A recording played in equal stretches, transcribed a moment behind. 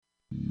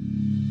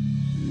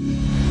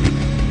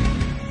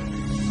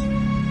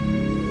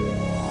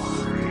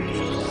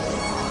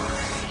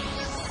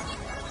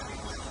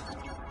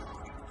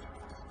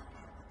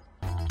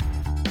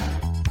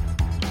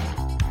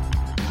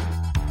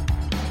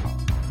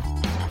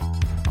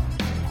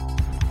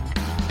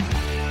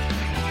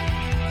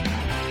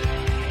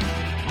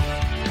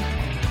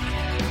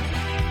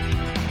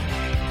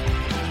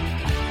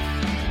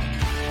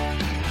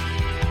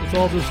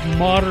all this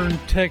modern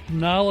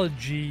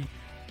technology,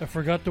 I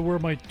forgot to wear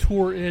my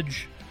Tour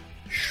Edge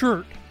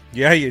shirt.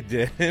 Yeah, you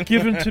did.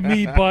 Given to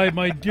me by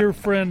my dear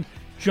friend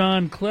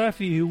John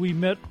Claffey, who we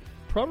met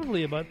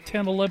probably about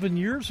 10, 11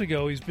 years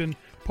ago. He's been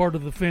part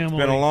of the family.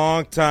 It's been a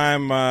long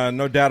time,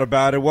 no doubt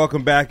about it.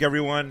 Welcome back,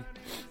 everyone.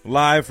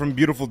 Live from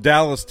beautiful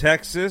Dallas,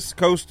 Texas,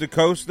 coast to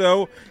coast,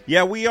 though.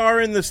 Yeah, we are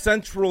in the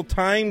Central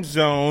Time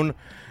Zone,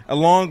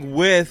 along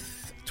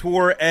with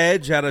Tour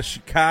Edge out of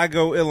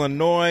Chicago,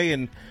 Illinois,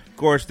 and, of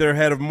course, their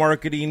head of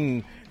marketing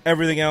and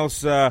everything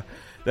else that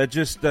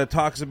just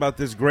talks about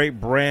this great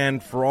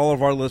brand for all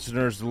of our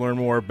listeners to learn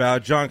more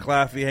about. John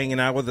Claffey hanging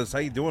out with us. How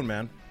you doing,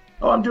 man?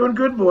 Oh, I'm doing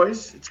good,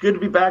 boys. It's good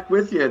to be back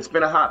with you. It's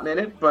been a hot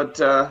minute, but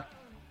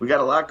we got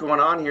a lot going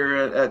on here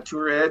at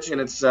Tour Edge, and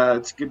it's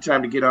a good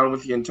time to get on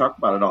with you and talk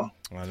about it all.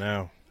 I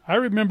know. I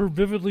remember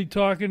vividly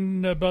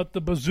talking about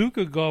the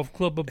Bazooka Golf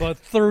Club about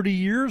 30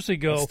 years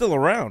ago. It's still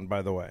around,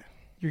 by the way.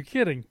 You're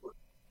kidding.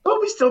 Oh,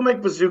 we still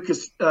make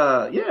bazookas.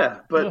 Yeah,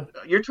 but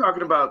you're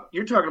talking about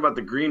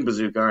the green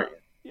bazooka, aren't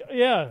you?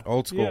 Yeah,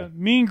 old school. Yeah.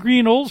 Mean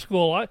green, old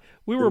school.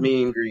 We were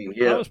mean green.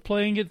 Yeah, I was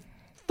playing it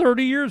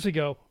 30 years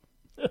ago.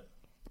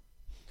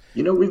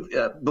 You know, we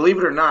believe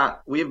it or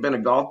not, we have been a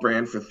golf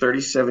brand for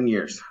 37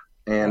 years,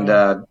 and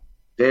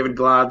David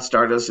Glod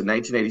started us in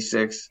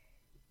 1986,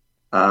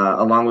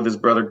 along with his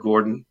brother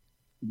Gordon.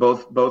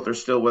 Both are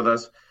still with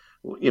us.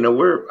 You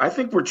know, I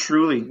think we're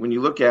truly, when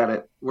you look at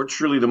it, we're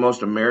truly the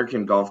most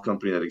American golf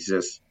company that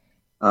exists.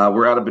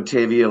 We're out of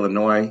Batavia,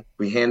 Illinois.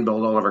 We hand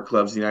build all of our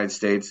clubs in the United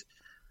States.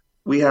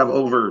 We have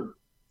over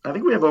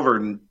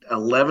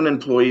 11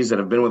 employees that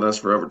have been with us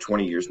for over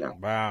 20 years now.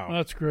 Wow.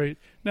 That's great.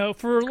 Now,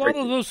 for a lot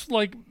of those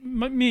like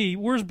me,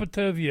 where's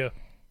Batavia?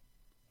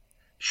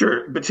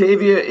 Sure.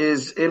 Batavia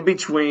is in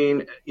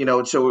between,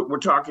 so we're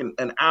talking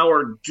an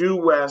hour due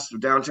west of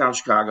downtown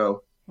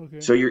Chicago.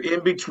 Okay. So you're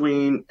in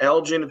between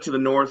Elgin to the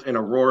north and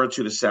Aurora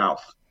to the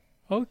south.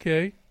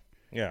 Okay.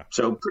 Yeah.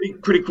 So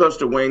pretty close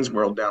to Wayne's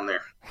World down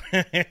there.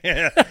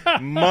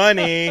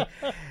 Money.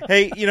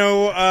 Hey,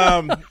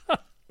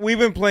 we've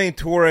been playing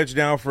Tour Edge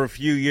now for a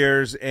few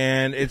years,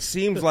 and it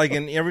seems like,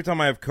 and every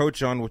time I have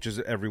Coach on, which is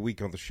every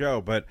week on the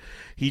show, but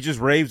he just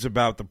raves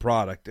about the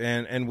product,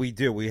 and we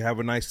do. We have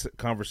a nice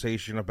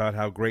conversation about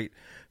how great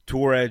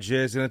Tour Edge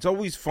is, and it's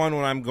always fun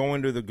when I'm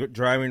going to the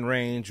driving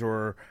range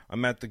or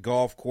I'm at the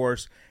golf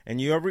course, and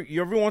you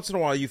every once in a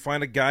while you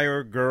find a guy or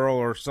a girl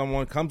or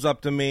someone comes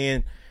up to me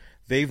and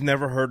they've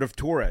never heard of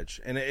Tour Edge,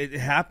 and it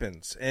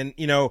happens, and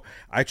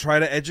I try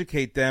to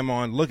educate them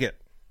on,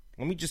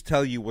 let me just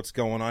tell you what's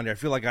going on here. I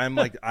feel like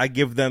I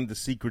give them the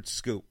secret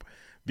scoop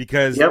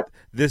because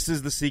This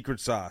is the secret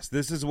sauce.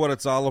 This is what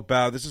it's all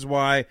about. This is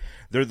why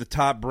they're the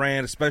top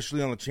brand,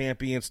 especially on the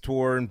Champions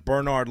Tour, and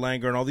Bernhard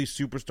Langer and all these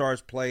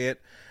superstars play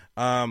it.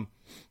 And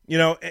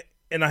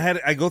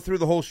I go through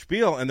the whole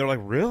spiel, and they're like,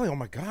 really? Oh,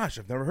 my gosh,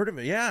 I've never heard of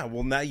it. Yeah,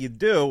 well, now you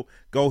do.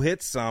 Go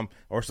hit some,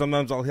 or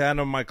sometimes I'll hit them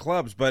in my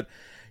clubs. But,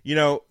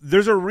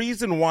 there's a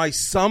reason why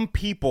some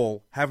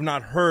people have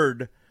not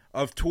heard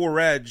of Tour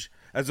Edge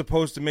as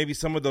opposed to maybe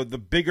some of the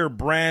bigger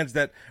brands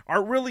that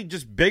are really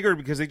just bigger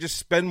because they just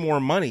spend more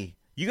money.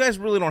 You guys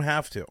really don't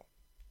have to.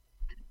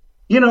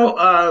 It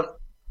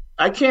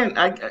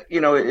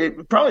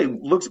probably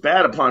looks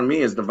bad upon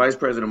me as the vice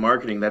president of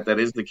marketing that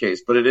is the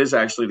case, but it is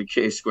actually the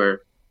case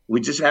where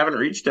we just haven't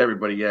reached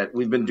everybody yet.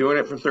 We've been doing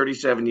it for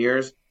 37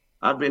 years.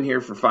 I've been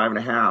here for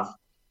 5.5.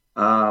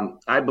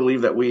 I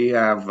believe that we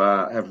have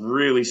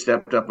really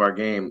stepped up our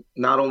game,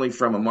 not only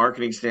from a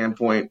marketing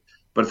standpoint,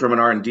 but from an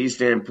R&D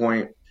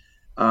standpoint.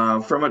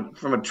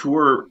 From a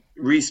tour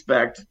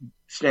respect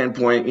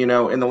standpoint, in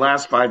the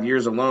last 5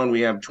 years alone,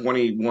 we have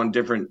 21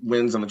 different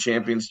wins on the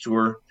Champions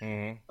Tour.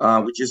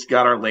 Mm-hmm. We just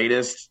got our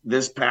latest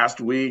this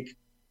past week.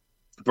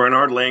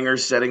 Bernhard Langer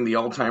setting the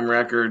all-time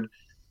record,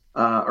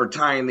 or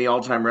tying the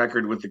all-time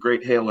record with the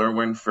great Hale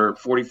Irwin for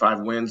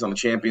 45 wins on the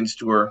Champions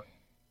Tour.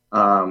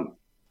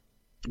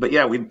 But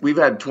yeah, we've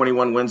had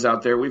 21 wins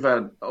out there. We've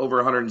had over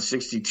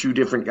 162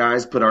 different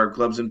guys put our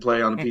clubs in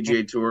play on the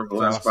PGA Tour for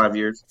the last 5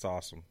 years. That's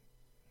awesome.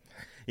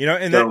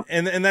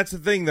 And that's the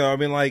thing, though. I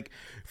mean, like,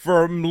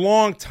 for a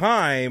long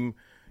time,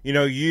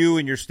 you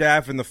and your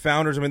staff and the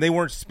founders, I mean, they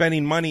weren't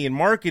spending money in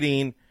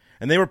marketing,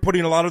 and they were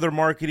putting a lot of their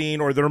marketing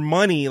or their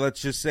money,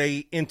 let's just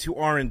say, into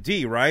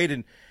R&D, right?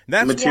 And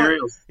that's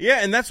materials.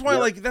 And that's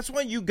why, that's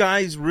why you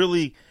guys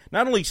really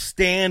not only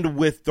stand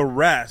with the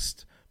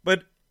rest,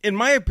 but in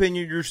my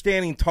opinion, you're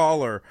standing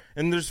taller,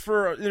 and there's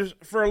for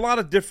a lot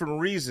of different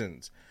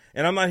reasons.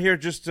 And I'm not here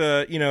just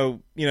to,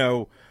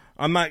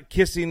 I'm not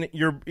kissing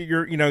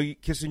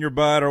kissing your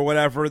butt or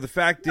whatever. The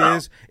fact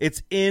is,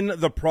 it's in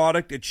the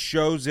product. It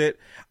shows it.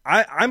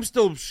 I'm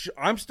still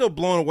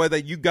blown away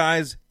that you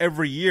guys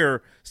every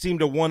year seem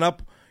to one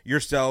up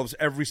yourselves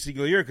every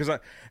single year. Because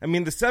I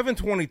mean, the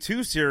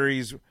 722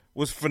 series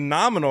was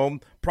phenomenal.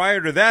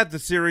 Prior to that, the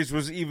series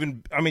was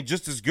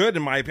just as good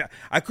in my opinion.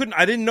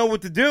 I didn't know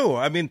what to do.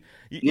 I mean,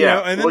 and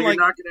then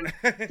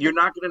you're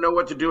not gonna know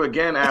what to do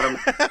again, Adam.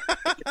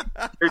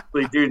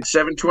 Seriously, dude,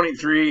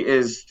 723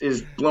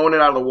 is blowing it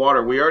out of the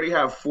water. We already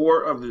have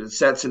 4 of the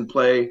sets in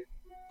play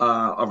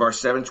of our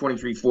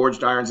 723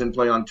 forged irons in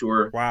play on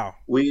tour. Wow.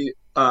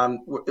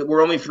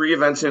 We're only 3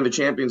 events into the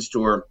Champions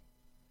Tour,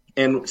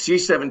 and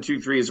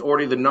C723 is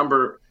already the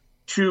number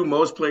 2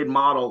 most played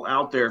model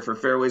out there for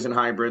fairways and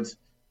hybrids.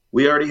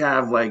 We already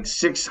have like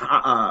 6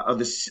 of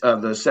the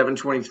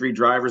 723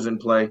 drivers in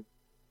play.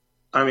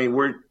 I mean,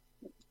 we're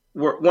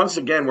once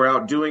again, we're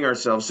outdoing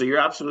ourselves. So you're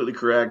absolutely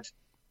correct.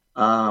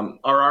 Our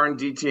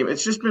R&D team,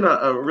 it's just been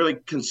a really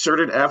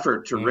concerted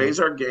effort to raise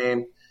our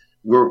game.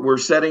 We're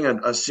setting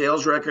a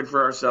sales record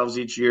for ourselves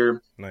each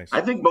year. Nice.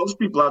 I think most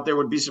people out there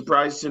would be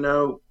surprised to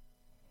know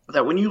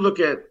that when you look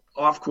at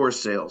off-course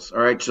sales,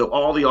 all right, so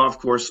all the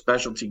off-course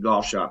specialty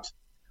golf shops,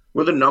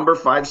 we're the number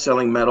 5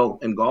 selling metal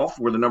in golf.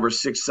 We're the number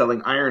 6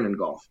 selling iron in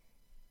golf.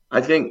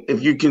 I think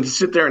if you can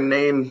sit there and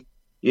name,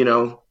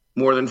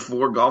 more than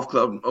 4 golf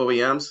club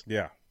OEMs,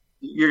 yeah,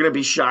 you're going to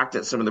be shocked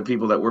at some of the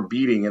people that we're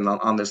beating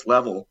on this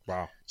level.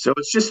 Wow. So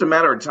it's just a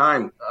matter of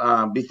time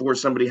before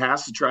somebody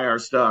has to try our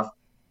stuff,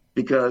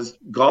 because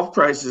golf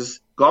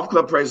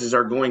club prices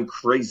are going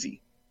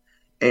crazy,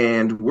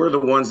 and we're the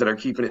ones that are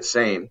keeping it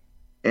sane.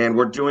 And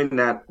we're doing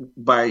that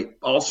by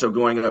also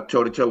going up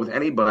toe-to-toe with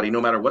anybody, no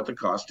matter what the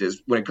cost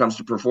is when it comes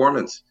to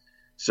performance.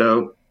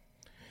 So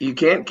you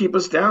can't keep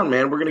us down,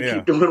 man. We're going to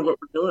keep doing what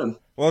we're doing.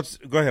 Well,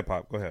 go ahead,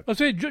 Pop. Go ahead. I'll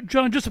say,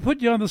 John, just to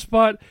put you on the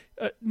spot,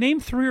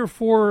 name 3 or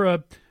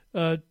 4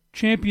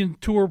 champion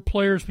tour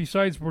players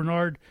besides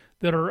Bernard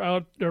that are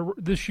out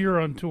this year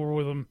on tour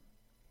with him.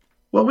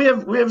 Well, we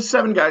have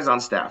 7 guys on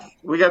staff.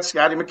 We got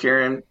Scotty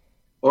McCarron,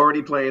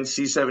 already playing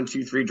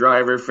C723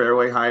 driver,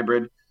 fairway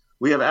hybrid.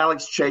 We have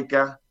Alex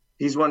Cheka.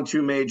 He's won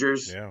 2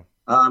 majors. Yeah.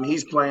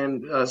 He's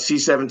playing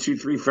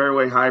C723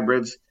 fairway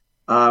hybrids.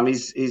 I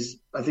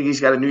think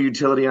he's got a new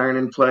utility iron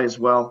in play as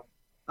well.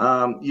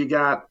 You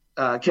got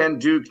Ken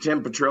Duke,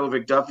 Tim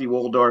Petrovic, Duffy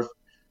Woldorf.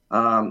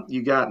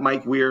 You got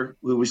Mike Weir,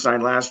 who we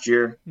signed last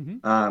year,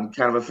 kind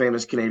of a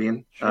famous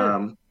Canadian.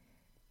 Sure.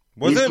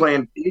 He's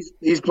playing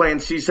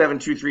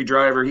C723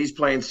 driver. He's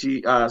playing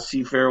C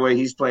fairway.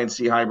 He's playing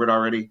C hybrid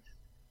already.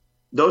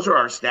 Those are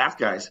our staff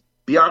guys.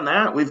 Beyond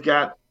that, we've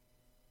got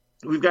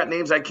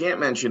names I can't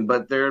mention,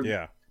 but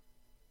they're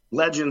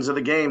legends of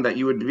the game that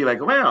you would be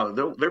like, wow,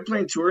 they're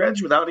playing Tour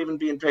Edge without even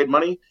being paid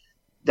money.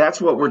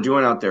 That's what we're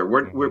doing out there.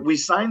 We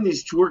sign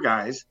these tour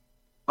guys,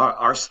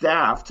 our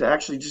staff, to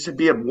actually just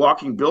be a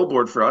walking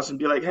billboard for us and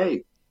be like,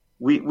 hey,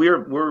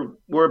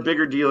 we're a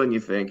bigger deal than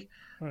you think.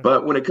 Right.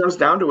 But when it comes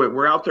down to it,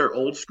 we're out there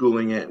old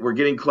schooling it. We're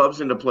getting clubs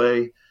into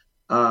play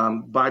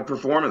by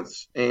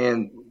performance,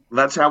 and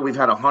that's how we've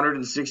had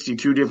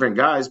 162 different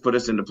guys put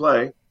us into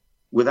play,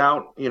 with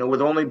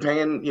only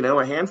paying,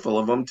 a handful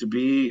of them to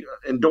be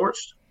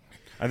endorsed.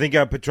 I think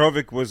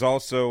Petrovic was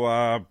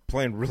also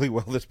playing really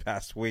well this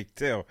past week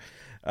too.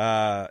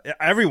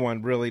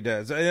 Everyone really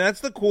does. And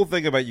that's the cool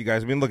thing about you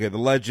guys. I mean, look at the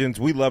legends.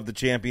 We love the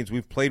champions.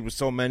 We've played with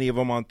so many of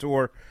them on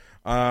tour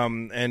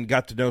and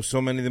got to know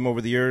so many of them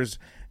over the years.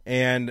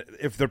 And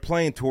if they're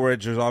playing Tour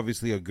Edge, there's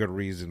obviously a good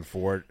reason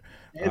for it.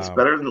 It's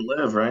better than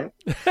live, right?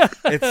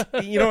 It's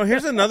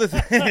here's another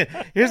thing.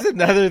 Here's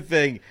another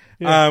thing.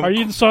 Yeah. Are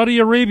you in Saudi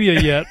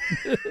Arabia yet?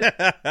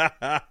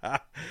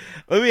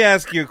 Let me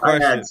ask you a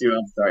question. I had to.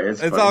 I'm sorry.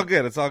 It's all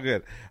good. It's all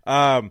good.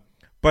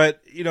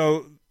 But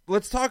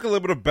let's talk a little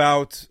bit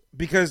about,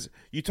 because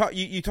you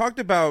talked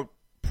about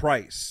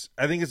price.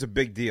 I think it's a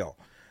big deal.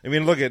 I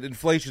mean, look at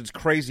inflation's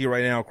crazy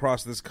right now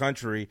across this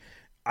country.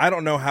 I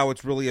don't know how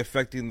it's really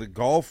affecting the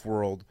golf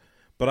world,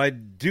 but I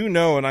do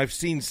know, and I've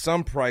seen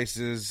some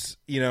prices,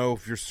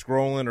 if you're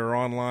scrolling or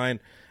online,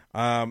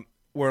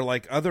 where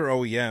like other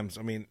OEMs,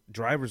 I mean,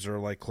 drivers are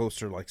like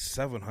closer to like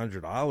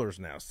 $700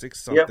 now, $6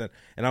 something. Yep.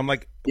 And I'm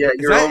like, is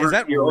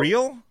that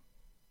real?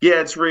 Yeah,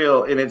 it's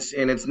real, and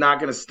it's not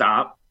going to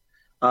stop.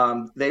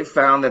 They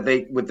found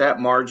that with that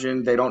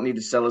margin, they don't need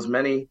to sell as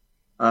many.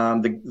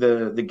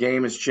 The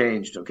game has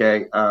changed.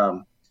 Okay.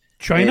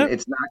 China?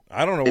 It's not.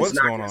 I don't know what's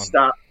going on.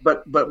 Stop.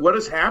 But what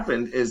has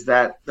happened is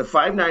that the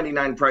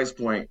 $599 price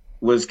point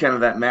was kind of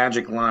that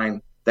magic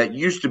line that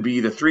used to be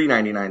the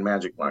 $399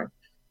 magic line,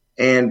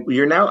 and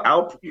we're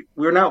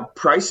now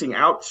pricing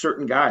out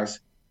certain guys,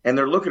 and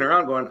they're looking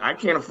around going, I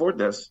can't afford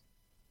this,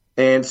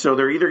 and so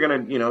they're either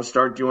going to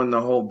start doing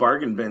the whole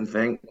bargain bin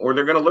thing, or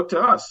they're going to look to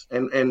us.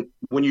 And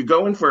when you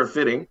go in for a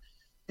fitting,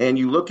 and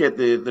you look at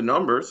the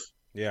numbers,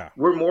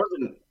 we're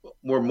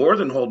more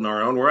than holding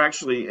our own. We're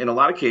actually, in a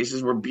lot of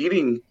cases, we're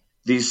beating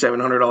these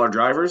 $700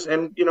 drivers,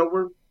 and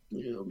we're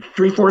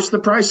 3/4 the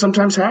price,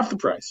 sometimes half the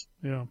price.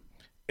 Yeah,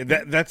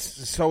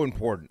 that's so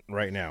important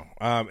right now.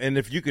 And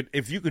if you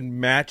could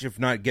match, if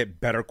not get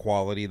better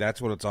quality,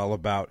 that's what it's all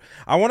about.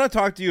 I want to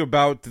talk to you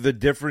about the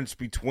difference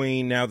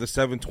between now the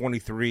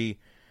 723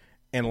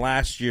 and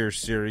last year's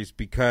series,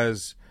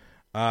 because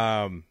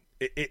when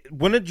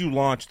did you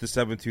launch the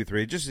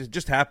 723? It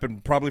just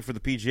happened probably for the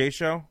PGA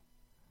show.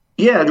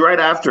 Yeah, right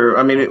after.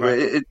 I mean,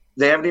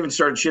 they haven't even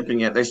started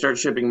shipping yet. They start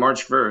shipping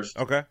March 1st.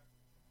 Okay.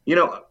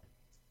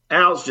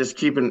 Al's just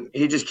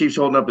keeps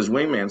holding up his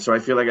wingman, so I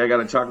feel like I got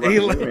to talk about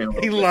his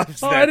wingman. He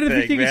loves that I didn't thing,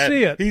 think you man. could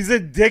see it. He's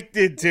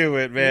addicted to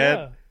it,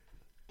 man.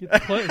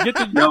 Get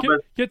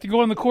to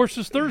go on the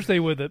courses Thursday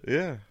with it.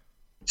 Yeah.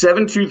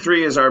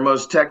 723 is our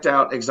most teched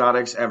out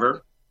exotics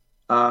ever.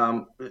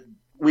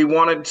 We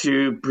wanted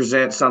to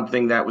present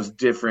something that was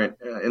different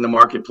in the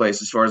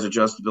marketplace as far as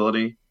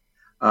adjustability.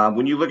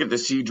 When you look at the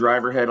C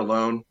driver head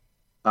alone,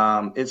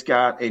 it's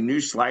got a new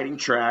sliding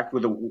track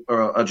with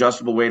a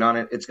adjustable weight on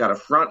it. It's got a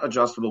front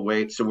adjustable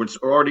weight. So it's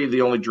already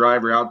the only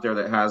driver out there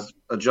that has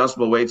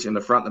adjustable weights in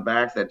the front and the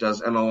back that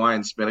does MOI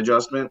and spin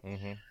adjustment.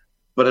 Mm-hmm.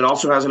 But it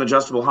also has an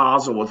adjustable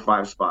hosel with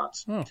 5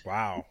 spots. Oh,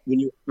 wow.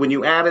 When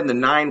you add in the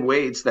 9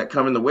 weights that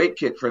come in the weight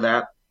kit for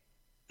that,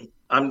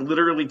 I'm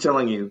literally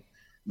telling you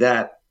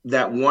that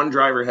one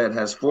driver head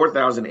has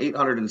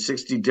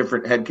 4,860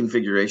 different head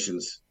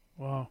configurations.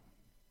 Wow.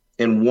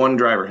 In one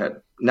driver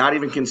head, not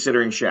even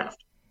considering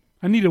shaft.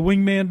 I need a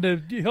wingman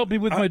to help me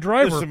with my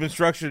driver. There's some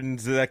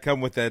instructions that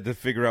come with that to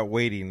figure out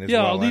weighting.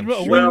 I'll need a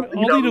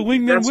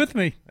wingman with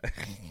me.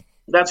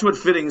 That's what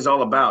fitting is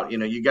all about.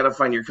 You got to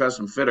find your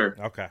custom fitter.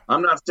 Okay.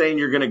 I'm not saying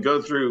you're going to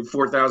go through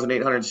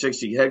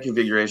 4,860 head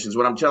configurations.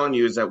 What I'm telling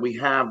you is that we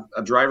have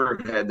a driver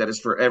head that is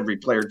for every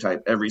player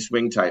type, every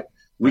swing type.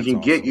 We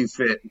can get you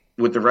fit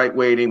with the right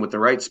weighting, with the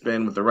right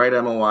spin, with the right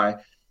MOI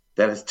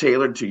that is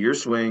tailored to your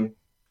swing.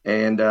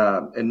 And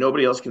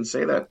nobody else can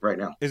say that right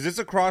now. Is this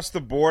across the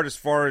board as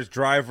far as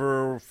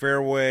driver,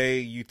 fairway,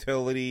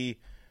 utility,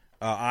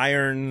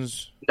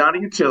 irons? Not a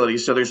utility.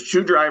 So there's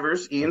 2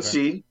 drivers, E and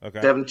C,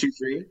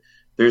 723.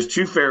 There's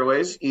 2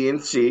 fairways, E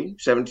and C,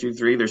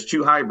 723. There's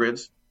 2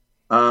 hybrids.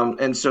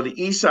 And so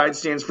the E side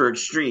stands for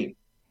extreme.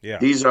 Yeah.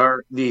 These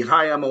are the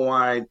high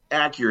MOI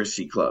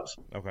accuracy clubs.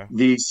 Okay.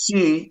 The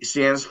C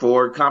stands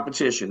for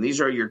competition.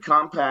 These are your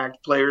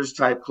compact players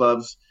type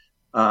clubs,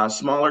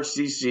 smaller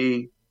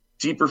CC,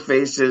 deeper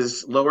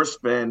faces, lower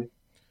spin.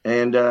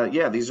 And,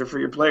 these are for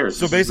your players.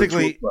 So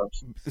basically,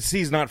 the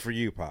C is not for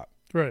you, Pop.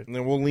 Right. And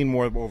then we'll lean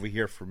more over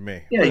here for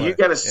me. Yeah, you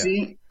got a C.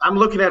 Yeah. I'm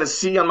looking at a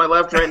C on my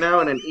left right now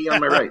and an E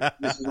on my right.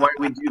 This is why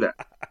we do that.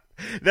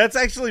 That's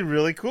actually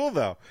really cool,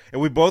 though.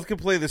 And we both can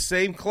play the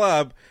same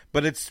club,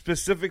 but it's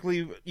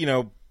specifically,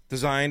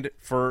 designed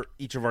for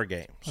each of our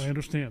games. I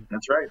understand.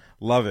 That's right.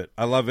 Love it.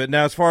 I love it.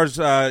 Now, as far as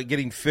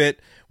getting fit,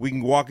 we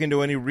can walk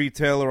into any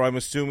retailer, I'm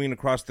assuming,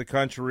 across the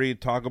country,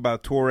 talk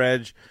about Tour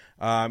Edge.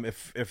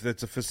 If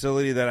it's a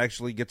facility that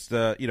actually gets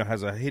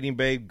has a hitting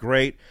bay,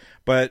 great.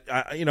 But,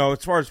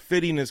 as far as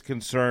fitting is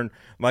concerned,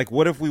 like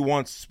what if we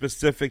want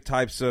specific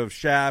types of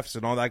shafts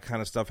and all that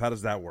kind of stuff? How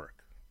does that work?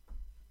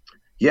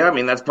 Yeah, I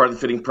mean, that's part of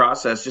the fitting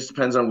process. Just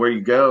depends on where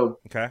you go.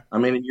 Okay. I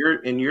mean,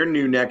 in your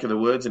new neck of the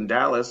woods in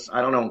Dallas,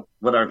 I don't know,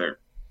 what are there,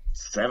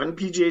 7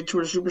 PGA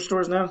Tour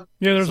Superstores now?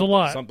 Yeah, there's a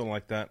lot. Something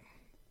like that.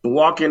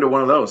 Walk into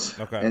one of those,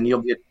 okay, and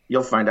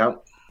you'll find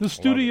out. The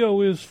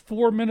studio is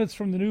 4 minutes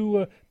from the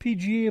new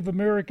PGA of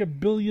America $1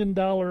 billion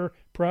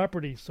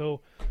property.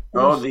 So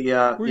we're going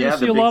to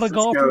see a lot of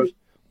golfers.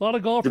 A lot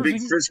of golfers. The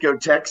big Frisco,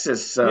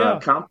 Texas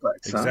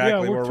complex. Huh?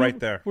 Exactly, we're right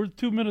there. We're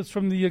 2 minutes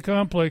from the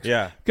complex.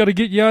 Yeah, got to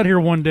get you out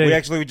here one day.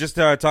 We just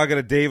talking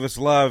to Davis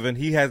Love, and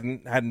he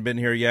hadn't been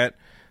here yet.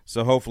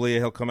 So hopefully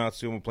he'll come out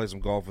soon. We'll play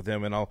some golf with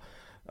him, and I'll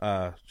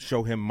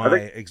show him my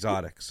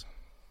exotics.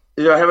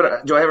 Do I have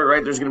it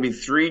right? There's going to be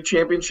 3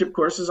 championship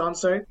courses on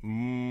site.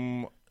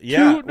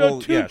 Yeah,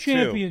 two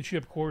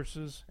championship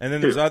courses, and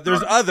then there's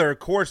other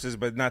courses,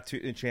 but not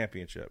 2 in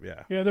championship.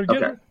 Yeah,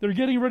 they're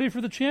getting ready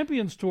for the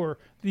Champions Tour.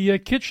 The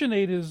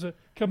KitchenAid is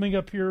coming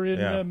up here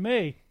in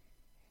May.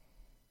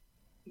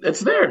 It's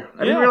there.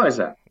 I didn't realize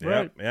that.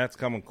 Right. Yeah, it's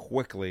coming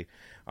quickly.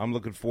 I'm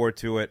looking forward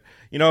to it.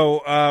 We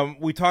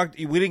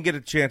didn't get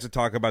a chance to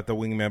talk about the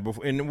Wingman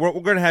before, and we're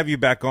going to have you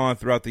back on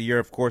throughout the year,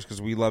 of course,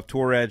 because we love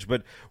Tour Edge.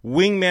 But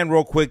Wingman,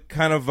 real quick,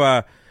 kind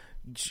of,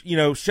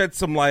 shed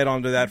some light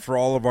onto that for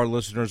all of our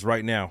listeners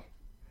right now.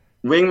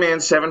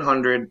 Wingman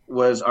 700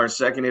 was our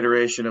second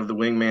iteration of the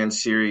Wingman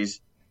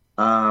series.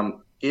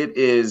 It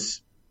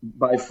is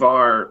by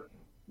far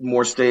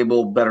more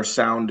stable, better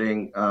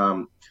sounding.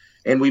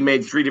 And we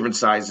made 3 different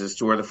sizes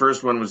to where the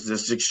first one was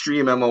this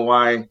extreme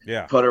MOI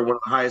putter, one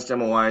of the highest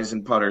MOIs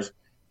in putters.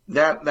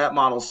 That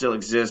model still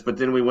exists, but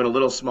then we went a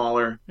little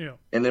smaller,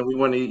 and then we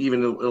went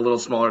even a little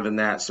smaller than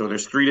that. So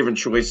there's 3 different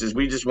choices.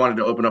 We just wanted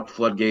to open up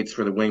floodgates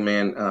for the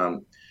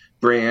Wingman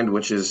brand,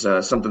 which is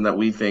something that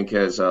we think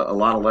has a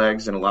lot of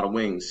legs and a lot of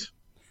wings.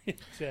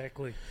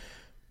 Exactly.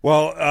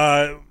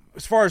 Well,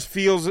 as far as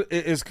feels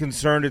is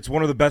concerned, it's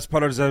one of the best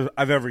putters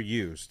I've ever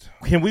used.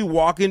 Can we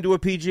walk into a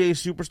PGA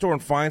Superstore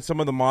and find some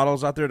of the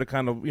models out there to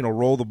kind of,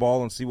 roll the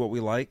ball and see what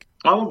we like?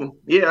 All of them.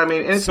 Yeah, I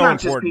mean, and it's so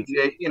not important.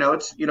 Just PGA.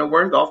 It's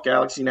we're in Golf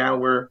Galaxy now.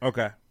 We're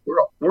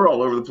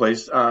all over the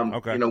place.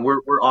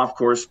 We're off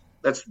course.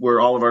 That's where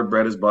all of our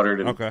bread is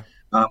buttered. And,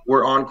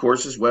 we're on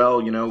course as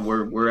well.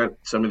 We're at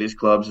some of these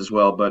clubs as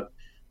well. But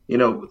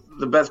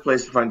the best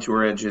place to find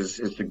Tour Edge is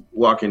to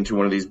walk into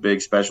one of these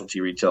big specialty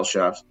retail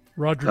shops.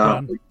 Roger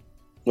Don.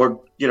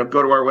 Or, go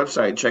to our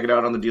website, check it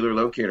out on the dealer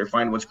locator,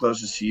 find what's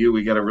closest to you.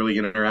 We got a really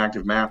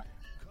interactive map.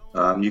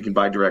 You can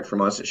buy direct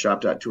from us at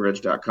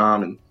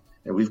shop.touredge.com. And,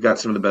 and we've got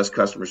some of the best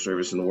customer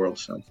service in the world.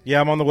 So yeah,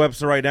 I'm on the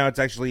website right now. It's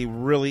actually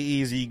really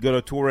easy. Go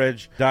to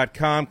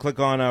touredge.com, click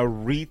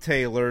on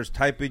retailers,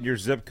 type in your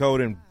zip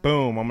code, and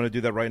boom, I'm going to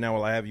do that right now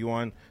while I have you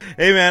on.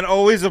 Hey, man,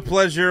 always a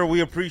pleasure.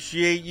 We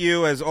appreciate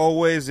you as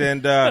always,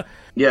 and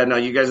yeah, no,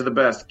 you guys are the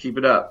best. Keep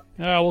it up.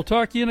 We'll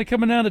talk to you into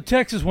coming down to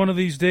Texas one of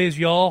these days,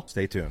 y'all.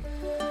 Stay tuned.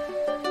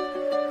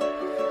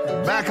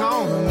 Back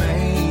on the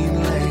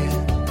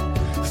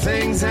mainland,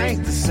 things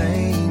ain't the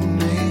same,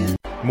 man.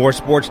 More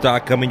sports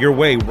talk coming your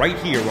way right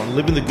here on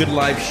Living the Good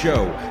Life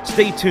show.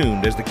 Stay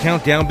tuned as the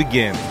countdown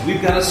begins.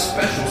 We've got a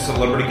special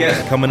celebrity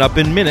guest coming up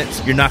in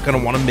minutes you're not going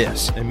to want to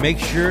miss. And make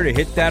sure to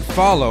hit that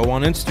follow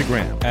on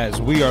Instagram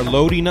as we are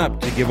loading up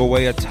to give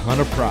away a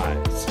ton of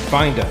prize.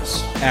 Find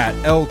us at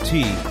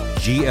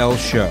LTGL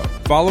Show.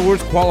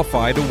 Followers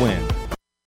qualify to win.